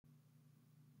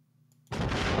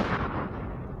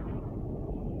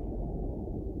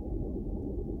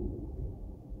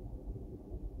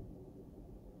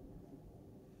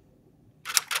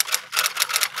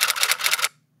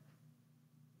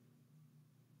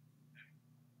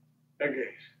Okay,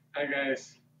 hi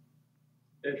guys,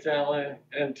 it's Alan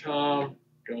and Tom.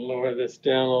 Gonna lower this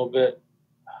down a little bit.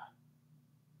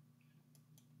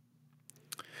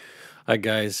 Hi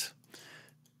guys,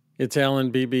 it's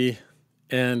Alan Beebe,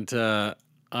 and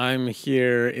I'm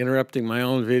here interrupting my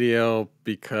own video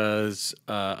because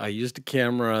I used a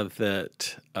camera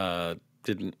that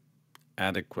didn't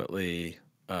adequately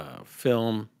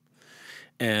film,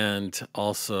 and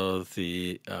also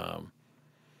the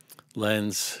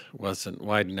lens wasn't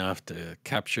wide enough to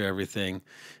capture everything,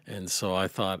 and so I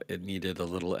thought it needed a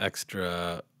little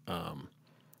extra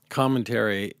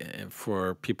commentary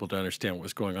for people to understand what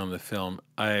was going on in the film.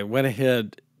 I went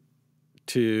ahead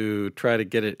to try to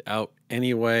get it out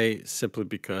anyway, simply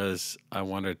because I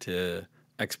wanted to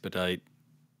expedite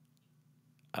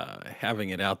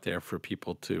having it out there for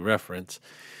people to reference.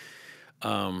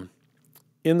 In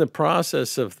the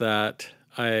process of that,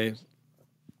 I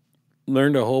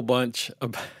learned a whole bunch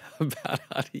about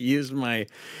how to use my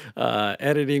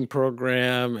editing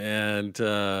program and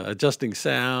adjusting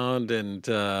sound and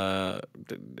a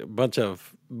bunch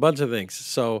of things.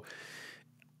 So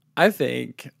I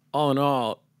think, all in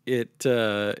all, it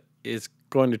is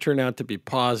going to turn out to be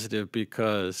positive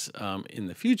because in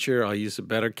the future I'll use a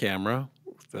better camera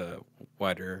with a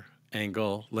wider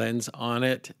angle lens on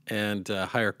it and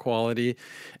higher quality,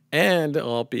 and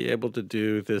I'll be able to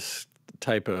do this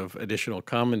type of additional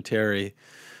commentary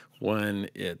when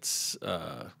it's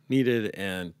needed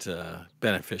and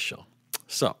beneficial.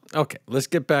 So, okay, let's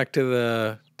get back to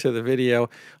the video.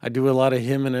 I do a lot of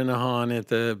him and a han at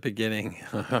the beginning.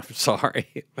 I'm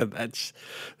sorry, but that's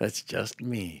just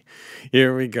me.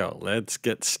 Here we go. Let's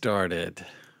get started.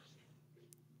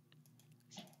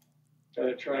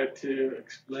 Gonna try to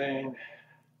explain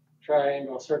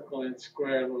triangle, circle, and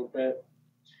square a little bit.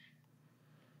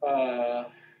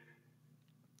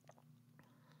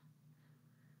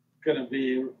 Gonna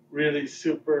be really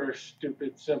super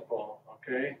stupid simple,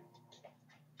 okay?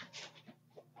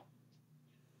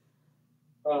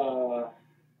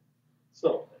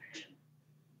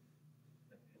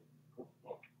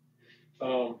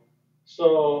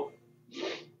 So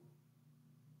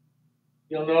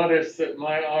you'll notice that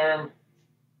my arm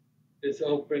is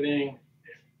opening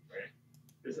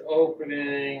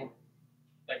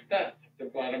like that, the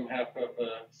bottom half of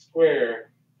a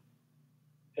square.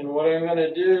 And what I'm going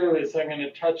to do is I'm going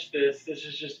to touch this. This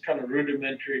is just kind of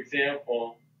rudimentary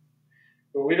example,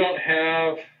 but we don't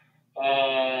have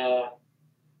a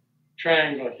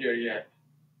triangle here yet.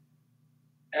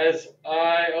 As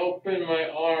I open my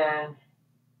arm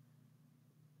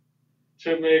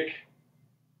to make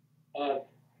a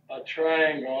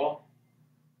triangle,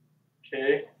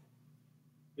 okay,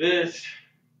 this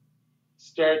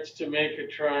starts to make a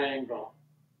triangle.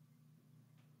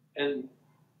 And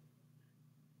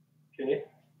okay,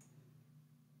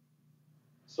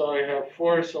 so I have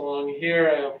force along here,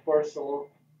 I have force along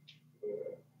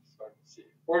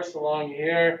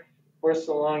here, force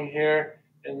along here,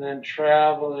 and then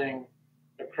traveling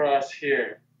across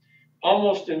here.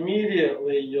 Almost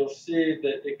immediately you'll see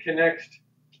that it connects,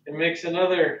 it makes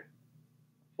another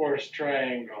force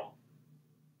triangle.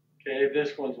 Okay,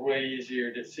 this one's way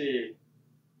easier to see.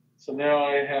 So now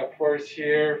I have force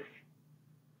here,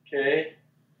 okay,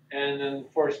 and then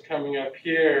force coming up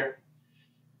here,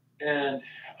 and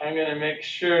I'm going to make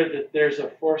sure that there's a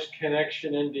force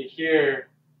connection into here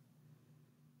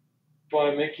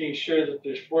by making sure that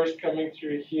there's force coming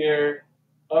through here,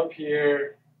 up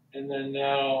here, and then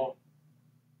now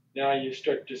you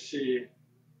start to see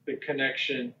the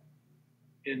connection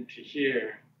into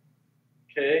here,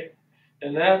 okay?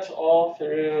 And that's all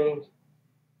through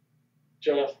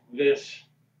just this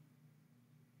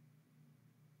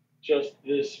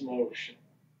motion,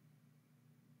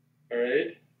 all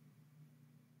right?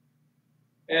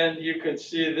 And you can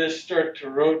see this start to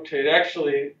rotate.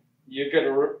 Actually, you get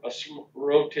a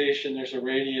rotation. There's a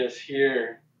radius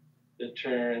here that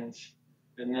turns,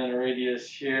 and then a radius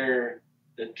here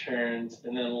that turns,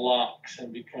 and then locks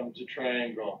and becomes a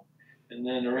triangle. And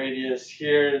then a radius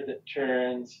here that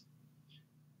turns.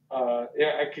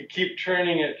 Yeah, I could keep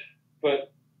turning it,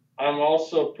 but I'm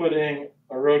also putting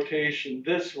a rotation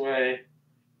this way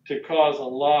to cause a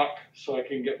lock so I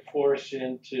can get force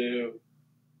into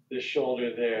the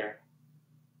shoulder there.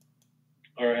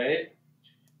 All right.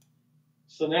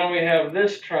 So now we have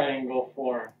this triangle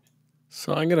formed.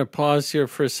 So I'm going to pause here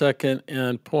for a second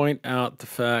and point out the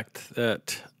fact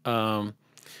that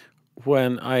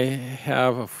when I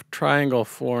have a triangle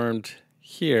formed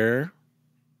here,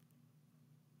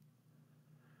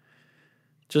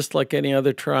 just like any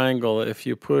other triangle, if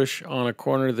you push on a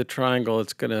corner of the triangle,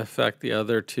 it's going to affect the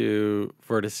other two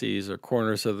vertices or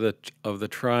corners of the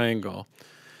triangle.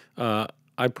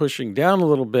 I'm pushing down a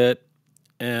little bit,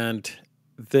 and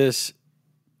this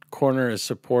corner is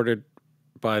supported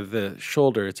by the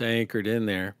shoulder. It's anchored in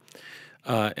there.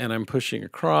 And I'm pushing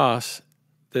across.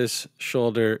 This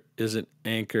shoulder isn't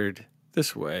anchored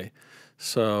this way.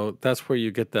 So that's where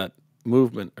you get that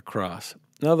movement across.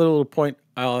 Another little point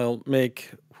I'll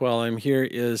make while I'm here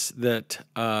is that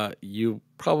you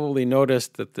probably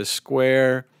noticed that the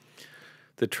square,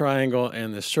 the triangle,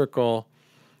 and the circle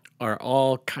are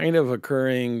all kind of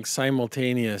occurring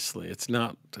simultaneously. It's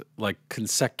not like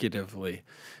consecutively.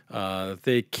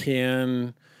 They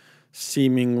can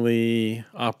seemingly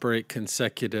operate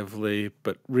consecutively,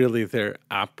 but really they're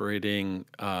operating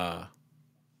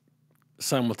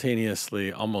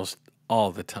simultaneously almost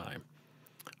all the time.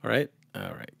 All right?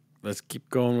 All right. Let's keep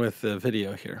going with the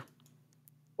video here.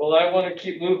 Well, I want to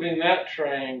keep moving that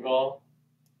triangle.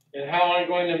 And how I'm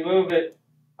going to move it,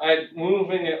 I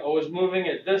was moving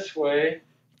it this way.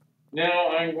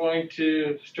 Now I'm going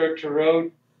to start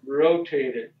to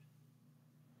rotate it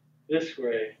this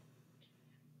way.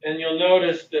 And you'll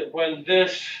notice that when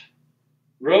this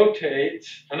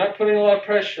rotates, I'm not putting a lot of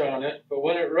pressure on it, but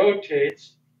when it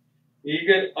rotates, you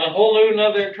get a whole new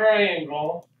another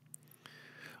triangle.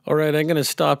 All right, I'm going to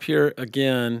stop here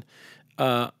again.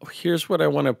 Here's what I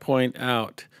want to point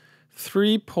out.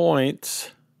 3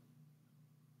 points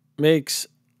makes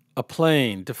a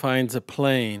plane, defines a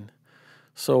plane.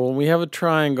 So when we have a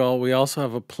triangle, we also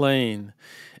have a plane.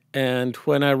 And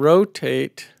when I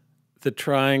rotate the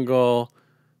triangle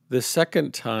the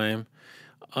second time,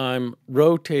 I'm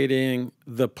rotating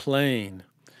the plane.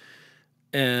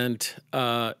 And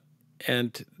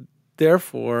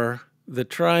therefore, the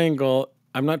triangle,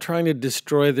 I'm not trying to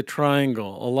destroy the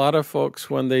triangle. A lot of folks,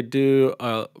 when they do,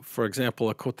 for example,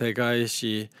 a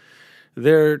kotegaeshi,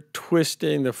 they're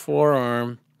twisting the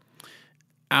forearm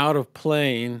out of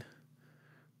plane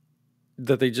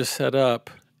that they just set up,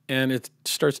 and it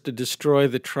starts to destroy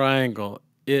the triangle.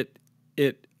 It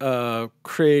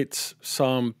creates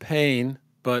some pain,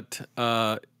 but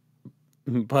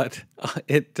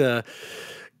it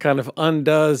kind of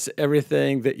undoes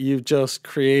everything that you've just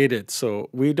created. So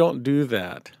we don't do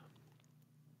that.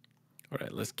 All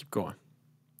right, let's keep going.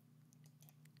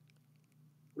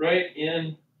 Right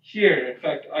in here. In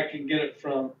fact, I can get it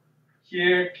from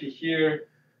here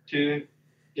to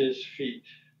his feet.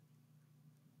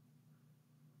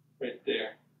 Right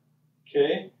there.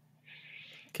 Okay?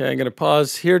 Okay, I'm going to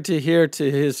pause. Here to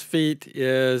his feet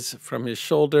is from his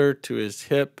shoulder to his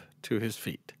hip to his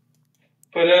feet.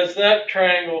 But as that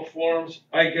triangle forms,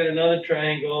 I get another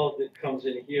triangle that comes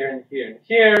in here and here and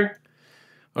here.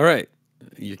 All right.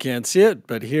 You can't see it,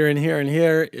 but here and here and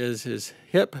here is his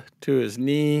hip to his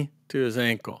knee to his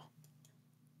ankle.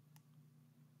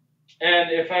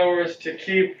 And if I was to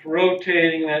keep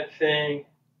rotating that thing,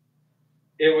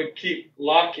 it would keep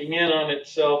locking in on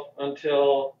itself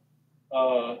until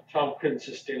Tom couldn't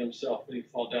sustain himself and he'd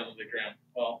fall down on the ground.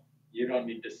 Well, you don't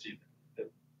need to see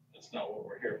that. That's not what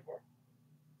we're here for.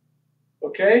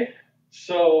 Okay,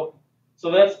 so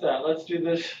that's that. Let's do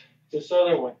this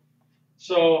other one.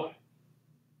 So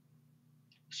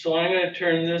I'm going to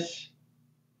turn this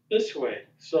way.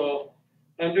 So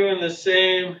I'm doing the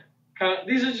same kind of,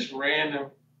 these are just random.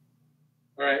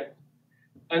 All right,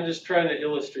 I'm just trying to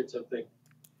illustrate something.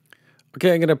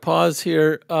 Okay, I'm going to pause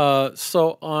here.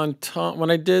 So on Tom, when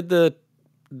I did the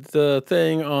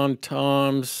thing on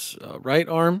Tom's right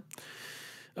arm,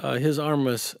 his arm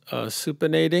was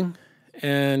supinating,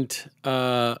 and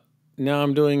now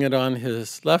I'm doing it on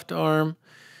his left arm,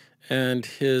 and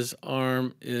his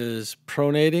arm is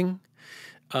pronating.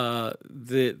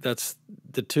 That's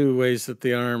the two ways that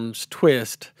the arms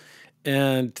twist,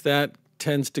 and that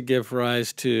tends to give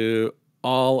rise to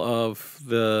all of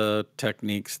the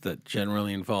techniques that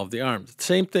generally involve the arms. The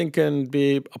same thing can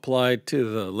be applied to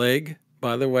the leg,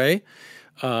 by the way.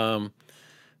 That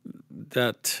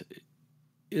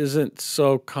isn't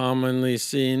so commonly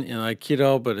seen in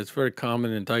Aikido, but it's very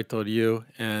common in Daito-ryu,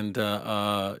 and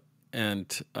the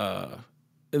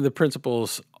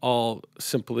principles all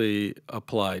simply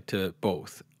apply to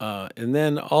both. And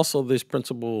then also this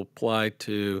principle apply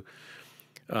to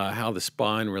how the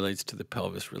spine relates to the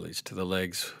pelvis, relates to the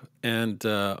legs. And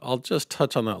I'll just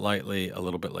touch on that lightly a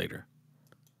little bit later.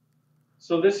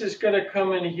 So this is going to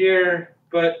come in here,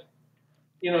 but,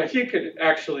 you know, he could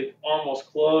actually almost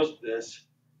close this.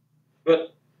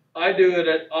 But I do it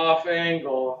at off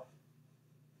angle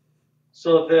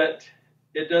so that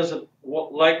it doesn't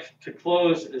like to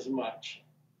close as much.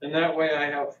 And that way I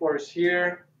have force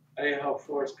here, I have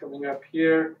force coming up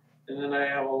here, and then I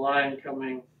have a line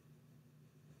coming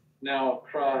now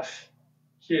across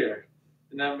here.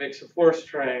 And that makes a force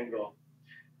triangle.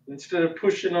 Instead of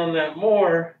pushing on that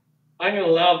more, I'm going to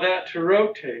allow that to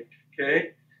rotate,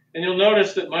 okay? And you'll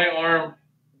notice that my arm,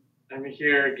 I'm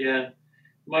here again,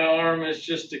 my arm is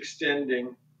just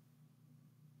extending.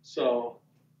 So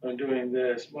I'm doing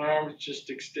this. My arm is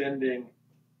just extending,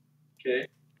 okay?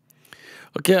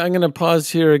 Okay, I'm going to pause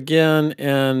here again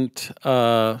and see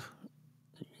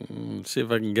if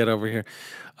I can get over here.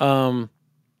 I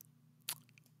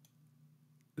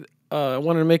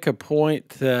want to make a point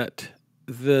that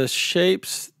the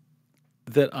shapes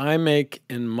that I make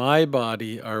in my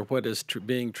body are what is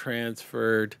being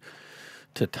transferred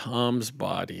to Tom's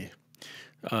body.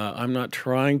 I'm not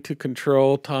trying to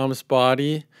control Tom's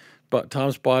body, but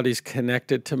Tom's body is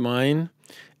connected to mine,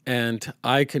 and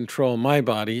I control my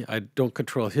body. I don't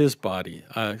control his body.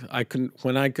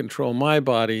 When I control my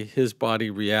body, his body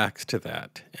reacts to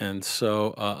that, and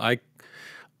so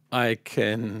I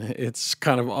can. It's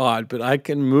kind of odd, but I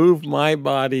can move my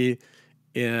body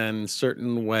in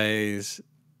certain ways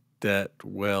that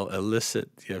will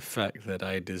elicit the effect that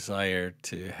I desire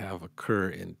to have occur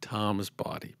in Tom's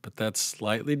body. But that's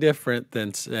slightly different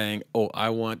than saying, oh, I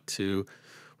want to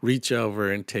reach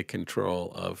over and take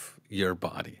control of your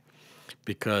body.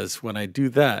 Because when I do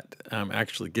that, I'm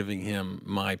actually giving him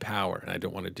my power, and I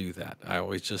don't want to do that. I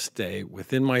always just stay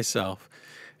within myself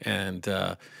and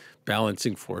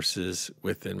balancing forces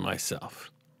within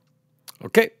myself.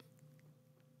 Okay.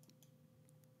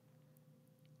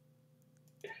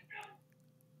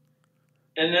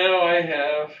 And now I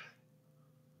have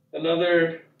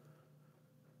another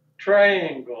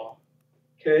triangle,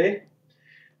 okay?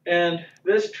 And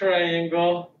this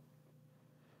triangle,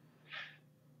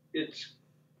 it's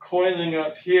coiling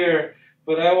up here,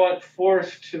 but I want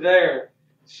force to there.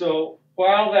 So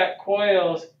while that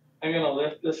coils, I'm going to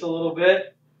lift this a little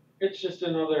bit. It's just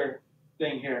another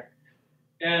thing here.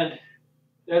 And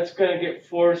that's going to get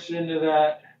force into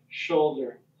that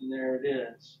shoulder. And there it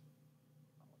is.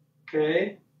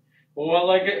 Okay? Well, while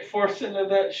I get force into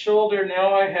that shoulder,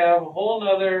 now I have a whole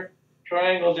other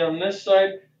triangle down this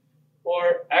side.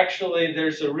 Or actually,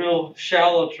 there's a real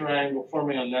shallow triangle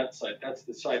forming on that side. That's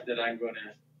the side that I'm going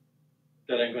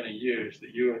to use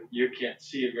that you can't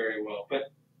see very well.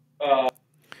 But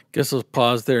guess I'll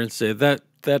pause there and say that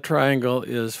triangle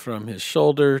is from his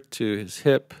shoulder to his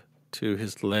hip to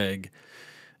his leg,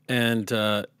 and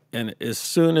as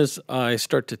soon as I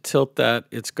start to tilt that,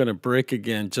 it's going to break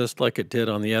again, just like it did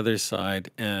on the other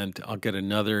side, and I'll get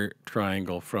another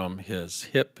triangle from his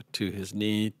hip to his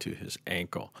knee to his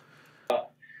ankle.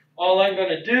 all I'm going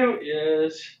to do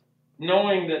is,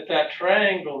 knowing that that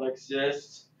triangle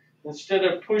exists, instead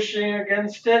of pushing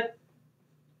against it,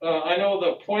 I know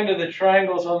the point of the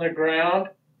triangle is on the ground,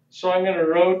 so I'm going to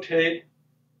rotate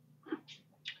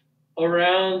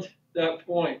around that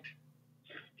point,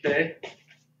 okay?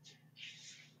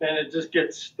 And it just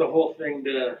gets the whole thing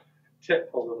to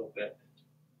tip a little bit.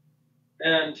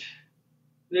 And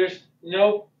there's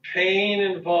no pain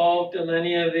involved in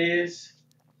any of these.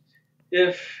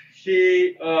 If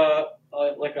he,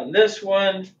 like on this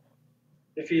one,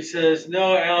 if he says,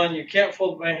 no, Alan, you can't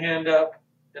fold my hand up,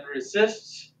 and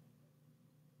resists,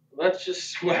 let's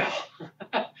just swell.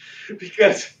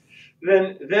 Because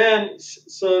then,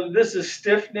 so this is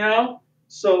stiff now,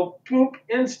 so poop,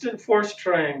 instant force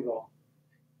triangle.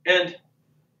 And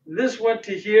this went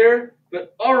to here,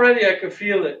 but already I could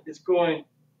feel it. It's going,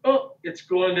 oh, it's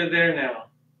going to there now,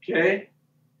 okay?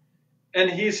 And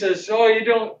he says, oh, you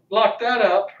don't lock that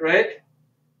up, right?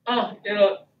 Oh,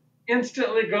 it'll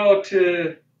instantly go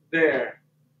to there,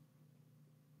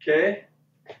 okay?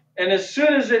 And as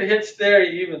soon as it hits there,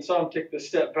 you even saw him take the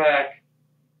step back.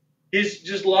 He's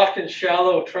just locking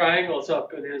shallow triangles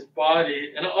up in his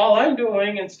body. And all I'm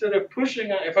doing, instead of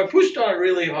pushing on, if I pushed on it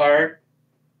really hard,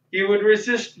 he would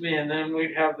resist me, and then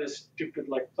we'd have this stupid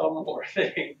like thumb war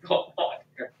thing going on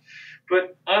here.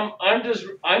 But I'm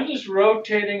just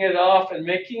rotating it off and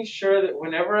making sure that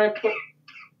whenever I put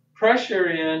pressure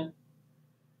in,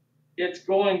 it's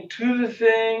going to the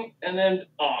thing and then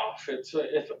off. It's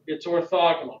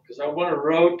orthogonal because I want to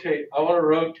rotate. I want to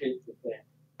rotate the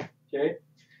thing. Okay.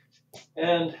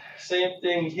 And same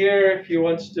thing here. If he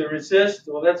wants to resist,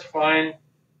 well, that's fine.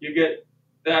 You get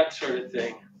that sort of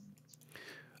thing.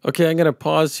 Okay, I'm going to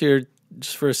pause here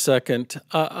just for a second.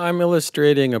 I'm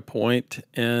illustrating a point,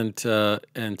 and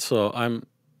so I'm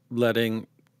letting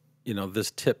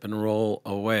this tip and roll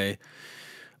away,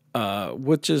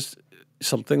 which is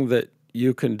something that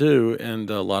you can do,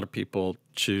 and a lot of people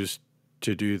choose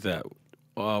to do that.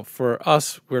 for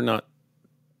us,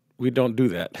 we don't do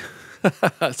that.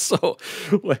 So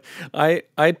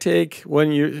I take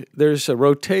there's a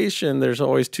rotation, there's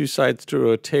always two sides to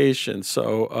rotation.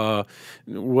 So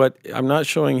what I'm not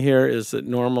showing here is that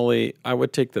normally I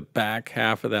would take the back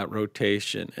half of that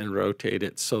rotation and rotate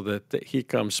it so that he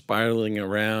comes spiraling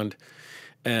around,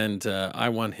 and I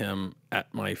want him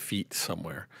at my feet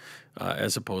somewhere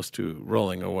as opposed to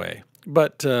rolling away.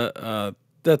 But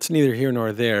that's neither here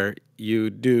nor there.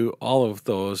 You do all of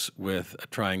those with a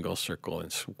triangle, circle,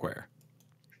 and square.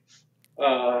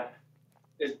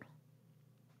 It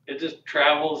it just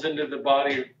travels into the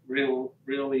body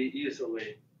really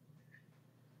easily.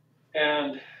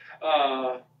 And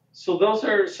so those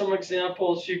are some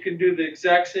examples. You can do the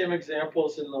exact same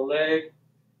examples in the leg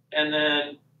and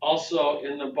then also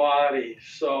in the body.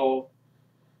 So,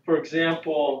 for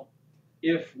example,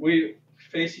 if we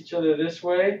face each other this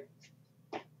way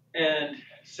and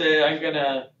say I'm going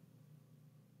to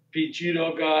be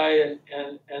judo guy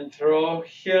and throw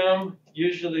him,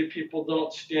 usually people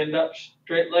don't stand up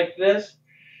straight like this.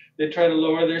 They try to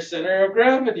lower their center of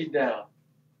gravity down.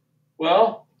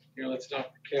 Well, here, let's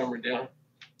knock the camera down.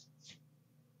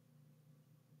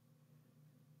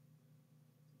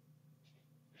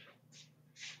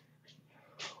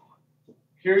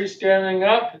 Here he's standing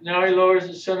up. Now he lowers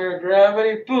the center of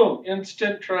gravity. Boom,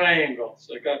 instant triangle.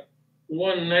 So I got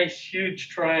one nice huge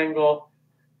triangle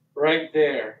right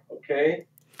there, okay?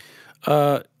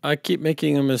 I keep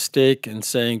making a mistake in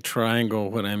saying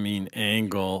triangle when I mean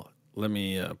angle. Let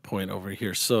me point over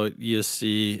here. So you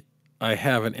see I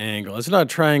have an angle. It's not a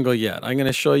triangle yet. I'm going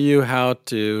to show you how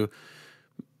to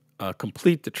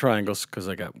complete the triangles because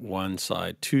I got one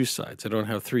side, two sides. I don't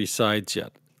have three sides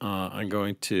yet. I'm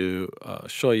going to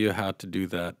show you how to do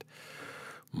that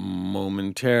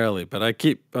momentarily, but I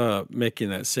keep making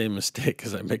that same mistake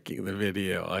as I'm making the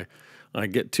video. I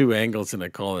get two angles and I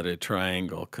call it a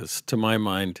triangle because to my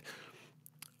mind,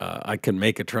 I can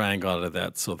make a triangle out of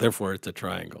that, so therefore it's a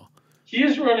triangle.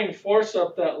 He's running force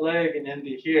up that leg and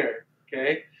into here,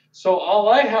 okay? So all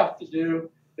I have to do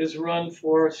is run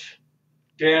force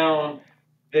down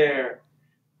there.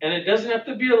 And it doesn't have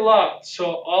to be a lot. So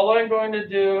all I'm going to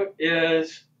do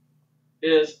is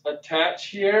attach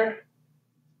here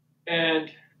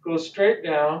and go straight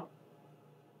down,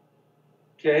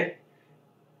 okay?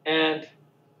 And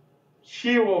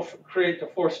he will create the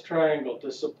force triangle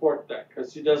to support that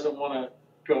because he doesn't want to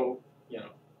go,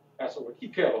 pass over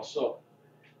Kikero.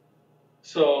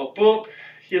 So boom,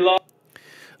 he lost.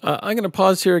 I'm going to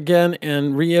pause here again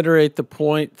and reiterate the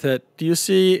point that, do you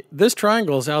see, this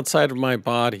triangle is outside of my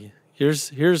body.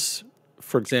 Here's,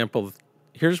 for example,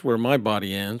 here's where my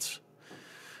body ends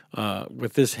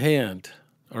with this hand,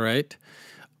 all right?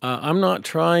 I'm not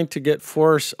trying to get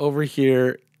force over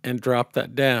here and drop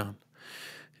that down.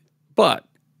 But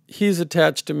he's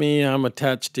attached to me, I'm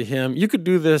attached to him. You could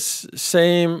do this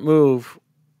same move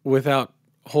without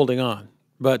holding on.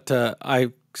 But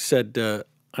I said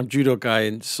I'm judo guy,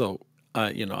 and so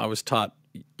I was taught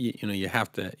you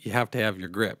have to have your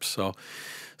grip. So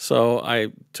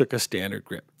I took a standard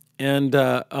grip. And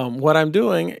what I'm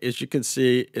doing, as you can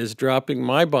see, is dropping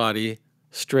my body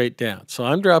straight down. So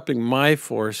I'm dropping my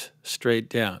force straight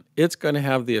down. It's going to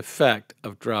have the effect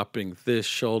of dropping this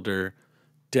shoulder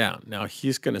down. Now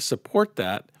he's going to support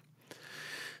that.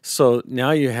 So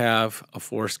now you have a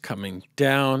force coming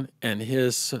down and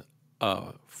his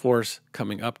force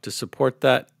coming up to support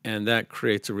that, and that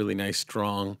creates a really nice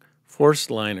strong force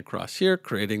line across here,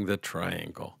 creating the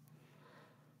triangle.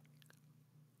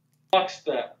 Box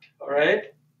that, all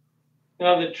right?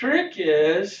 Now the trick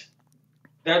is,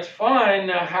 that's fine.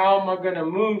 Now how am I going to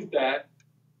move that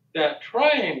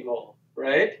triangle,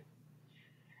 right?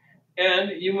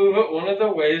 And you move it one of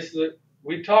the ways that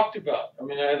we talked about. I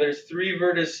mean, there's three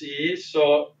vertices,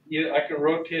 so I can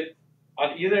rotate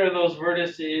on either of those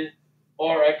vertices,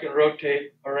 or I can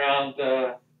rotate around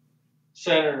the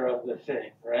center of the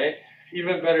thing, right?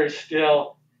 Even better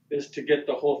still is to get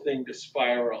the whole thing to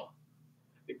spiral.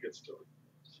 I think it's still.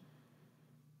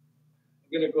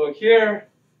 I'm going to go here,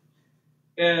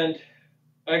 and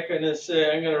I'm going to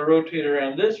say I'm going to rotate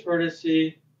around this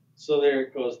vertice, so there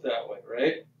it goes that way,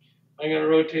 right? I'm going to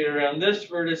rotate around this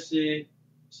vertice,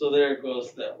 so there it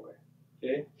goes that way,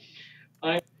 okay?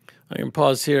 I can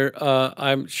pause here.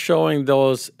 I'm showing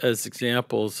those as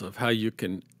examples of how you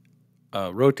can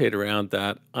rotate around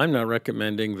that. I'm not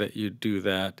recommending that you do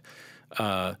that.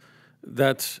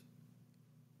 That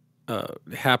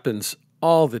happens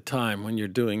all the time when you're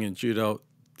doing in judo.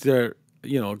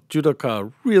 Judoka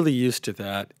are really used to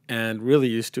that and really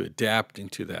used to adapting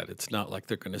to that. It's not like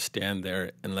they're going to stand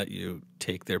there and let you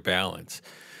take their balance.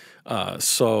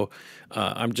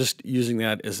 I'm just using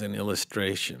that as an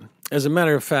illustration. As a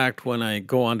matter of fact, when I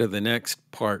go on to the next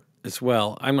part as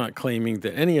well, I'm not claiming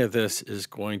that any of this is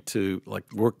going to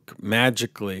like work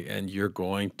magically and you're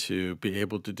going to be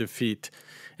able to defeat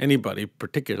anybody,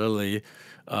 particularly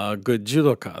good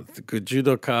judoka. The good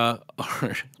judoka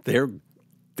are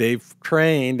they've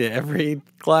trained every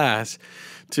class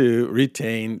to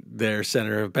retain their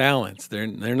center of balance. They're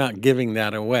not giving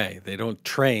that away. They don't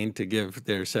train to give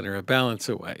their center of balance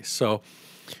away. So,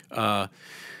 uh,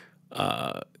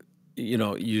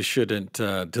 you shouldn't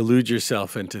delude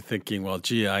yourself into thinking, well,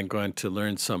 gee, I'm going to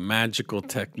learn some magical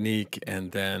technique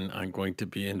and then I'm going to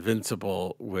be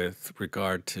invincible with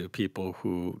regard to people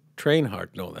who train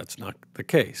hard. No, that's not the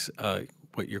case.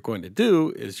 What you're going to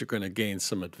do is you're going to gain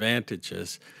some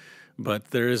advantages,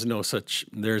 but there's no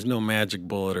magic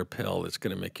bullet or pill that's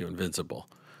going to make you invincible.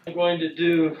 I'm going to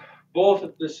do both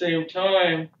at the same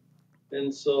time,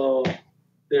 and so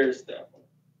there's that one.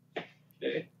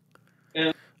 Okay.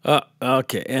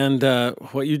 Okay, and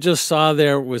what you just saw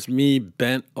there was me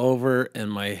bent over, and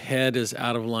my head is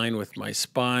out of line with my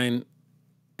spine.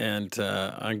 And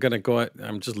I'm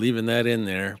just leaving that in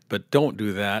there, but don't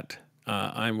do that.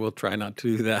 I will try not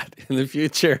to do that in the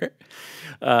future.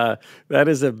 That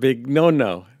is a big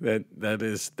no-no.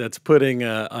 That's putting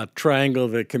a triangle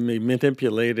that can be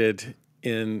manipulated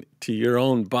into your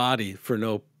own body for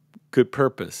no good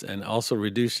purpose, and also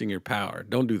reducing your power.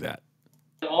 Don't do that.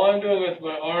 All I'm doing with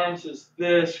my arms is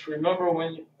this. Remember,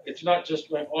 it's not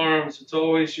just my arms; it's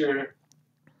always your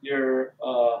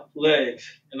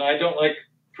legs. And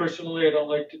personally, I don't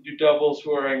like to do doubles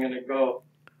where I'm going to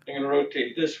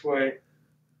rotate this way.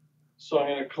 So I'm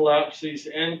going to collapse these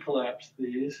and collapse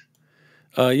these.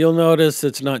 You'll notice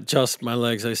it's not just my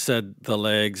legs. I said the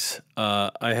legs.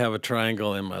 I have a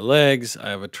triangle in my legs. I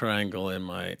have a triangle in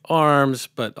my arms,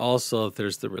 but also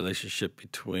there's the relationship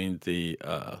between the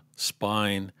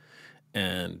spine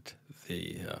and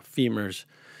the femurs.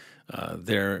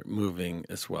 They're moving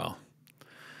as well.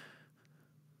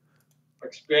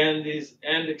 Expand these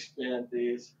and expand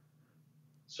these.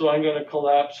 So I'm going to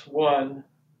collapse one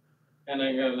and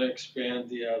I'm going to expand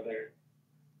the other.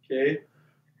 Okay?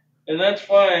 And that's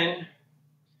fine.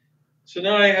 So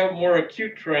now I have more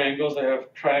acute triangles. I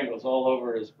have triangles all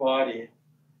over his body.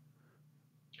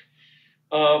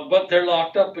 But they're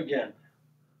locked up again.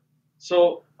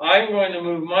 So I'm going to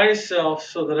move myself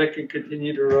so that I can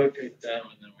continue to rotate them.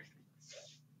 And then we can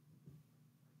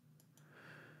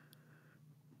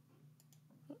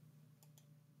do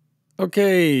that.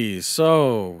 Okay,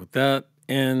 so that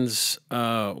ends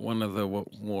one of the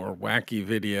more wacky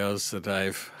videos that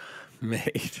I've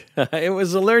made. It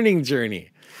was a learning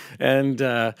journey, and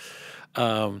I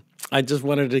just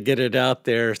wanted to get it out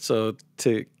there so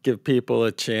to give people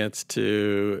a chance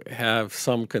to have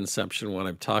some conception what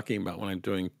I'm talking about when I'm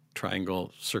doing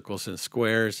triangle, circles, and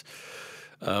squares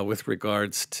with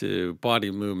regards to body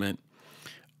movement.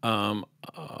 There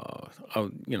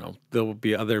will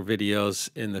be other videos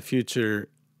in the future.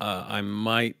 I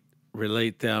might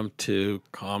relate them to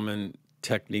common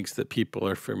techniques that people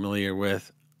are familiar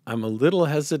with. I'm a little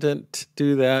hesitant to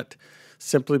do that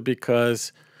simply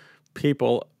because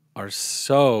people are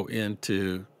so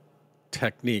into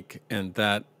technique, and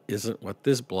that isn't what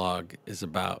this blog is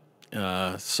about.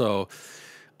 For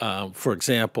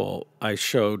example, I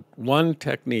showed one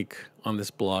technique on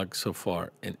this blog so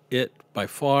far, and it by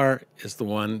far is the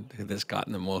one that's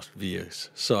gotten the most views.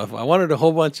 So if I wanted a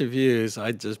whole bunch of views,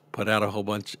 I'd just put out a whole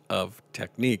bunch of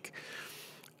technique.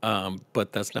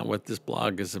 But that's not what this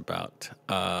blog is about.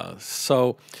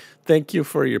 So thank you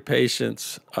for your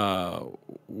patience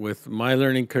with my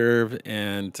learning curve,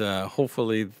 and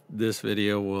hopefully this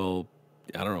video will,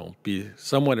 be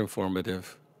somewhat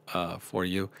informative for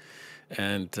you.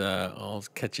 And I'll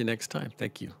catch you next time.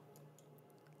 Thank you.